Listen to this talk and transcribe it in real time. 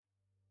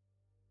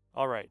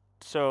All right,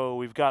 so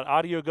we've got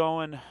audio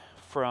going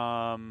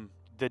from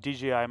the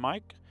DJI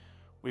Mic.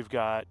 We've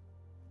got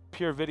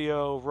pure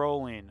video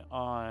rolling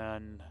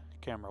on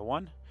camera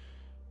 1,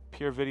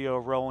 pure video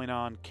rolling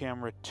on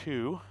camera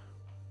 2.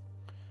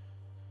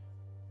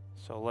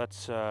 So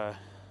let's fire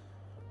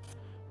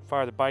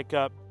the bike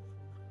up,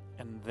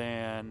 and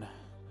then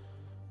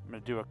I'm going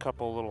to do a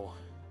couple little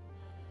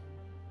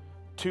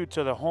toots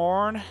of the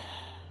horn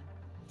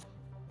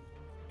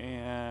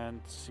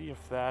and see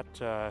if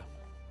that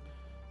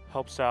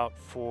helps out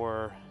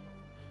for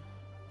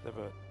the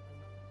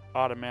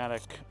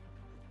automatic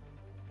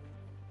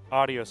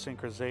audio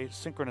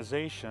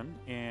synchronization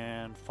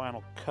in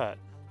Final Cut.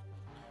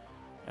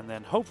 And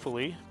then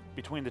hopefully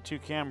between the two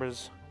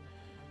cameras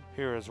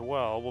here as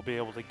well, we'll be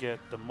able to get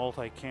the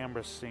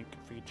multi-camera sync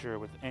feature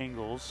with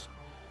angles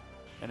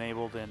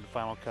enabled in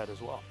Final Cut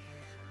as well.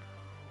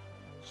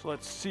 So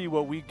let's see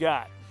what we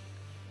got.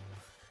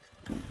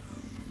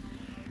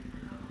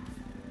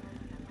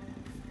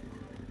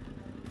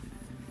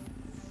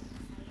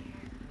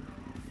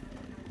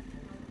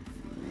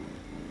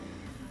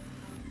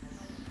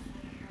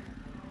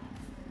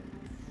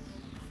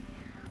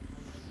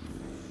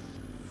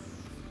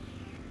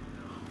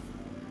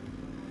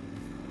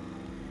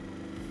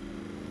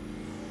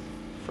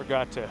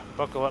 Forgot to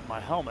buckle up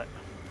my helmet.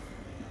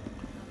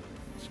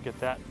 Let's get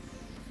that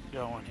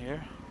going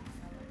here.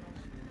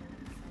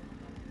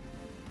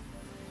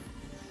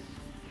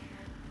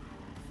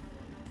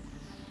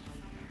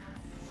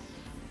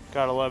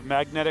 Gotta love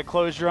magnetic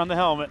closure on the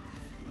helmet.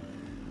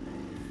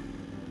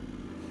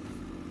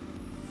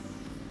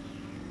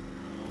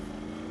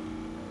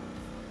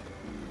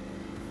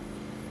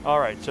 All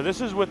right, so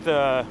this is with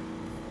the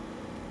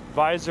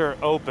visor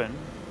open.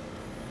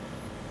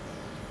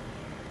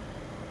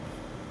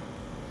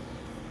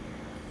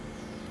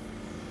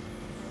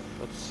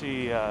 Let's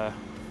see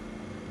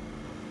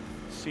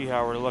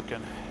how we're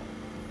looking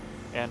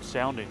and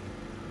sounding.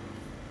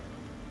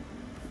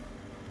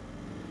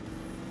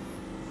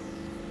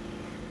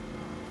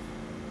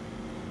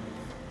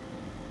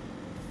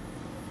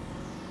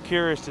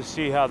 Curious to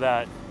see how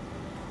that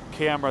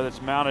camera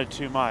that's mounted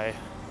to my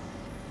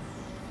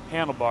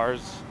handlebars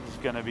is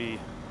going to be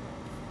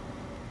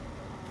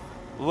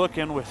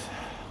looking with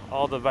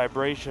all the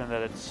vibration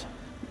that it's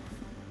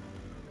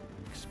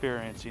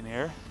experiencing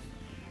here.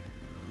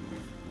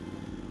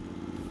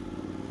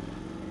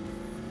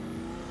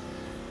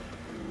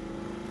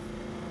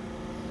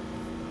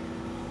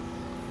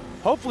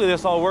 Hopefully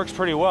this all works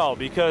pretty well,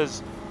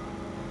 because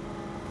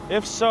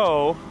if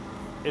so,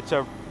 it's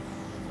a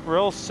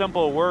real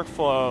simple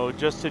workflow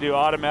just to do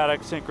automatic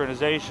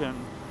synchronization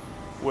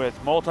with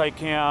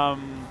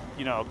multicam,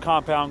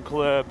 compound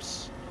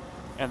clips,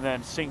 and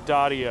then synced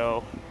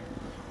audio.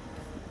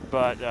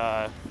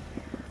 But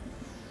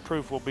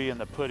proof will be in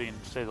the pudding,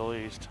 to say the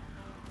least.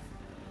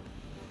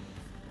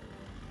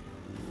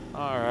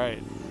 All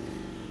right.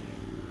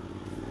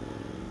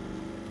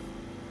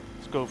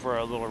 Go for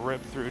a little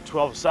rip through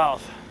 12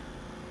 South.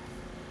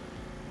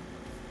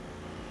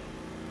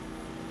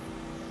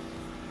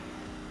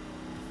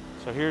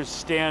 So here's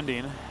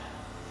standing.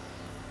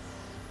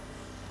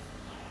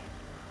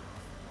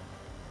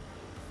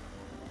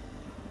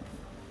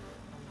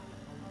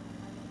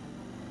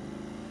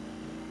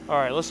 All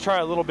right, let's try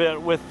a little bit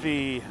with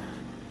the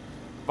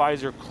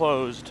visor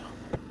closed.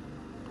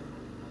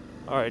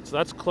 All right, so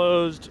that's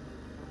closed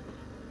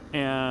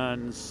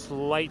and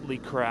slightly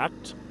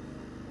cracked.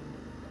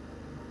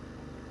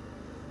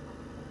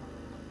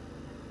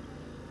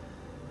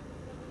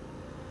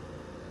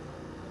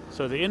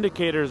 So the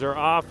indicators are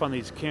off on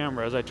these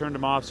cameras. I turned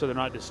them off so they're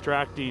not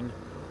distracting.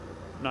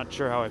 I'm not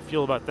sure how I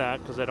feel about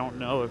that, because I don't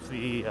know if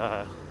the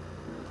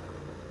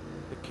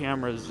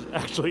camera is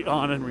actually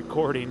on and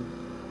recording.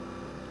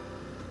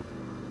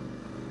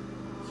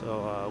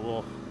 So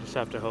we'll just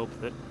have to hope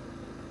that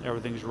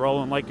everything's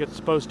rolling like it's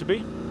supposed to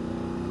be.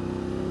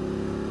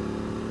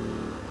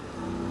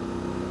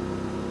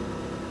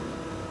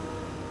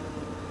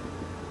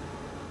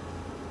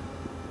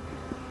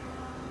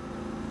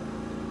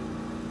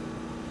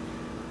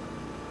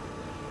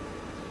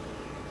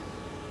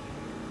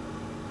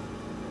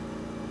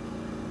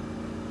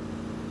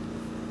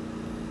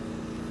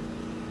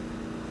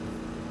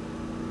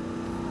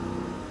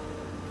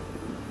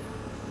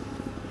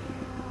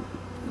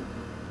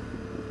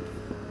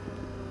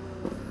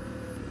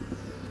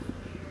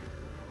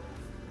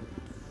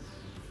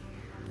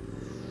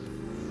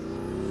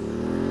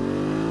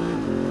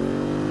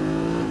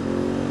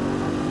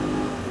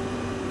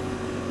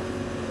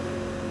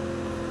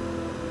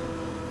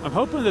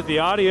 I'm hoping that the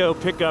audio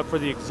pickup for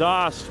the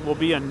exhaust will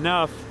be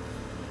enough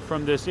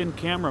from this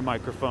in-camera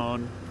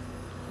microphone.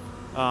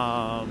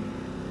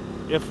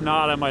 If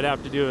not, I might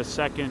have to do a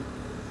second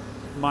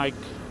mic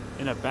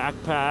in a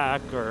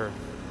backpack or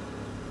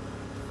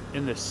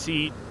in the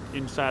seat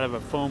inside of a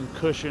foam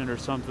cushion or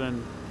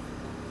something,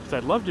 because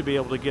I'd love to be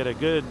able to get a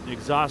good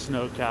exhaust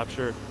note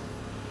capture,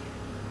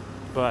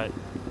 but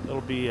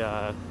it'll be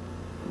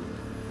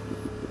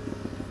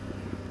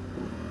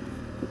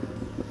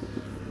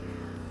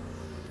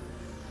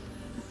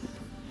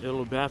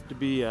It'll have to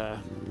be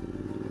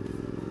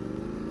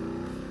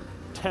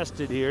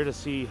tested here to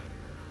see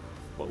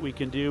what we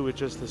can do with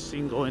just the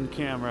single in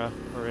camera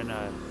or in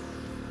a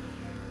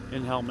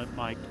in-helmet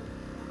mic.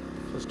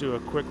 So let's do a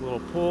quick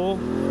little pull.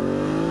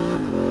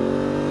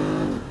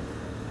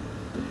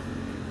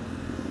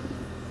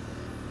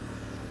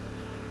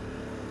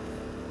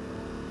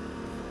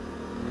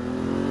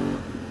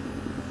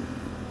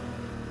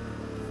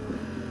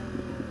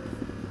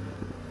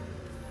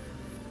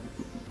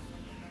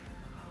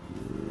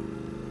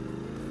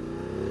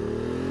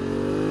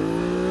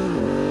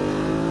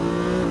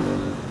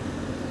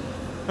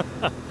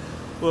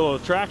 Little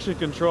traction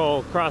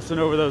control crossing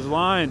over those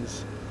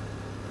lines.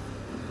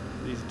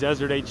 These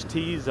desert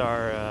HTs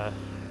are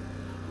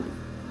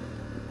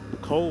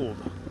cold,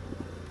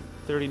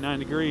 39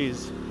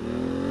 degrees.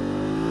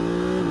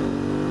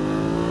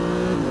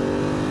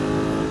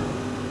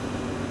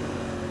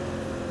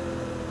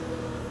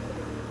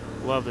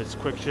 Love this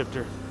quick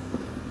shifter.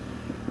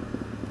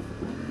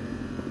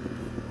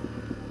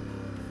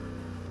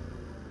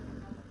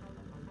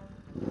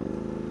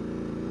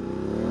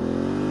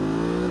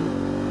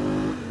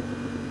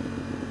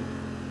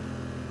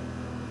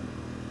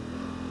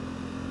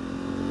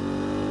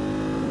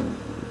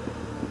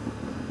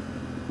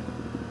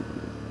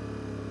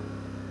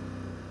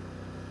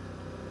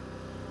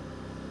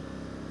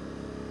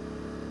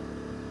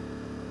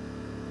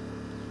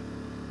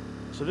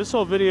 So this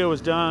whole video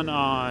was done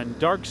on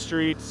dark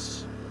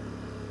streets,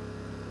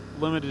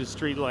 limited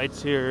street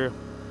lights here.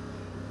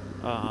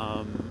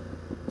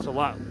 It's a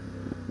lot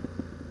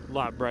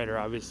brighter,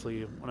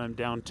 obviously, when I'm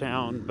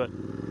downtown, but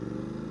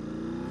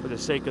for the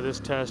sake of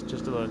this test,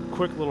 just a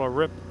quick little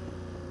rip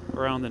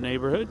around the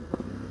neighborhood.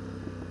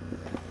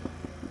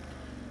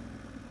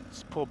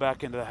 Let's pull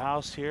back into the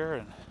house here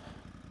and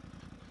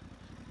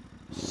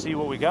see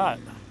what we got.